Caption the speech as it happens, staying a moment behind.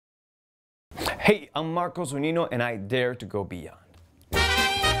Hey, I'm Marco Zunino and I dare to go beyond.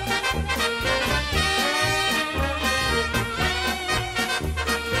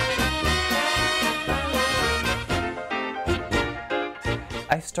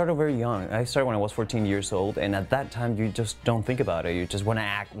 I started very young. I started when I was 14 years old, and at that time you just don't think about it. You just want to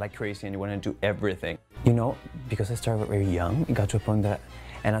act like crazy and you want to do everything. You know, because I started very young, it got to a point that,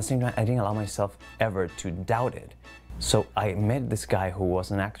 and at the same time I didn't allow myself ever to doubt it. So I met this guy who was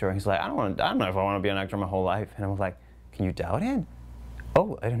an actor, and he's like, I don't know if I want to be an actor my whole life. And I was like, can you doubt it?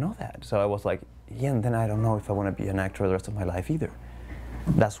 Oh, I didn't know that. So I was like, yeah, and then I don't know if I want to be an actor the rest of my life either.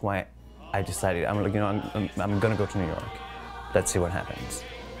 That's why I decided, I'm gonna go to New York. Let's see what happens.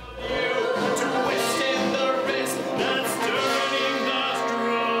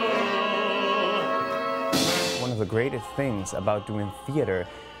 One of the greatest things about doing theater,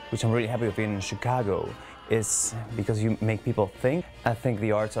 which I'm really happy with being in Chicago, is because you make people think. I think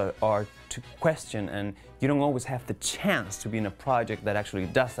the arts are to question, and you don't always have the chance to be in a project that actually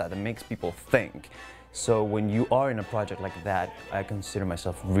does that makes people think. So when you are in a project like that, I consider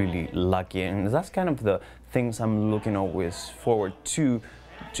myself really lucky, and that's kind of the things I'm looking always forward to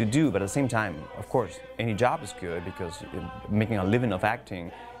do. But at the same time, of course, any job is good because making a living of acting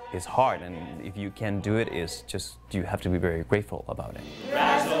is hard, and if you can do it, it's just you have to be very grateful about it.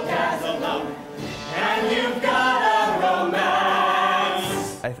 Razzle dazzle love, and you've got a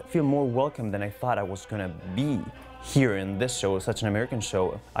romance. I feel more welcome than I thought I was gonna be here in this show, such an American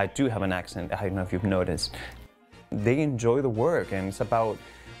show. I do have an accent, I don't know if you've noticed. They enjoy the work, and it's about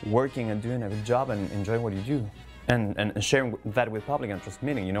working and doing a good job and enjoying what you do. And sharing that with public and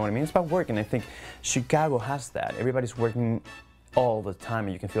transmitting, you know what I mean? It's about work, and I think Chicago has that. Everybody's working all the time,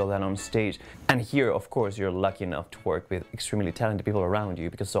 and you can feel that on stage. And here, of course, you're lucky enough to work with extremely talented people around you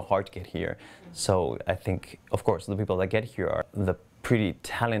because it's so hard to get here. So I think, of course, the people that get here are the pretty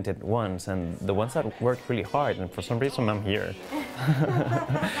talented ones and the ones that work really hard, and for some reason I'm here.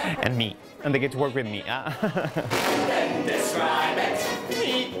 And me. And they get to work with me. Then describe it.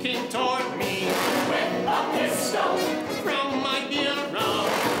 Peeking toward me with a pistol from my bureau.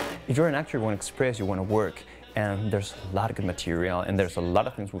 If you're an actor, you want to express, you want to work, and there's a lot of good material, and there's a lot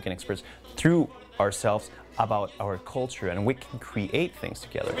of things we can express through ourselves about our culture, and we can create things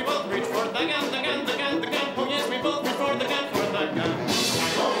together. We both reach for the gun, the gun, the gun, the gun. Oh yes, we both reach for the gun, for the gun.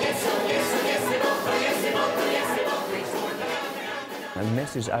 Oh yes, oh yes, oh yes, we both, oh yes, we both, oh yes, we both reach for the gun, the gun. The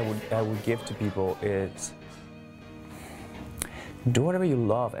message I would give to people is, do whatever you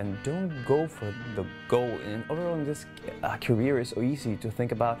love and don't go for the goal. And overall in this career, it's so easy to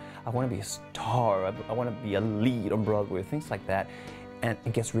think about, I want to be a star, I want to be a lead on Broadway, things like that. And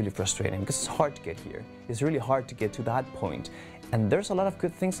it gets really frustrating because it's hard to get here. It's really hard to get to that point. And there's a lot of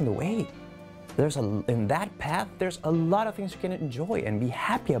good things in the way. In that path, there's a lot of things you can enjoy and be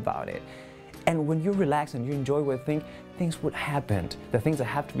happy about it. And when you relax and you enjoy what you think, things would happen. The things that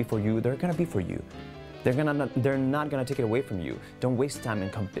have to be for you, they're gonna be for you. They're not gonna take it away from you. Don't waste time in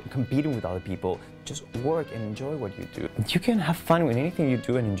competing with other people. Just work and enjoy what you do. You can have fun with anything you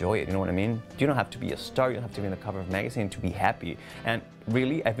do and enjoy it, you know what I mean? You don't have to be a star, you don't have to be on the cover of a magazine to be happy. And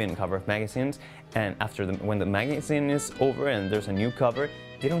really, I've been on the cover of magazines, and when the magazine is over and there's a new cover,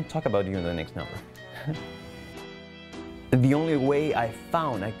 they don't talk about you in the next number. The only way I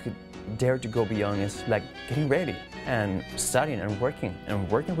found I could dare to go beyond is like getting ready and studying and working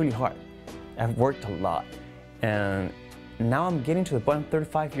really hard. I've worked a lot, and now I'm getting to the point, I'm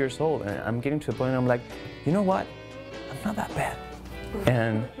 35 years old, and I'm getting to the point where I'm like, you know what, I'm not that bad,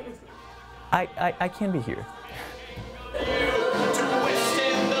 and I can be here.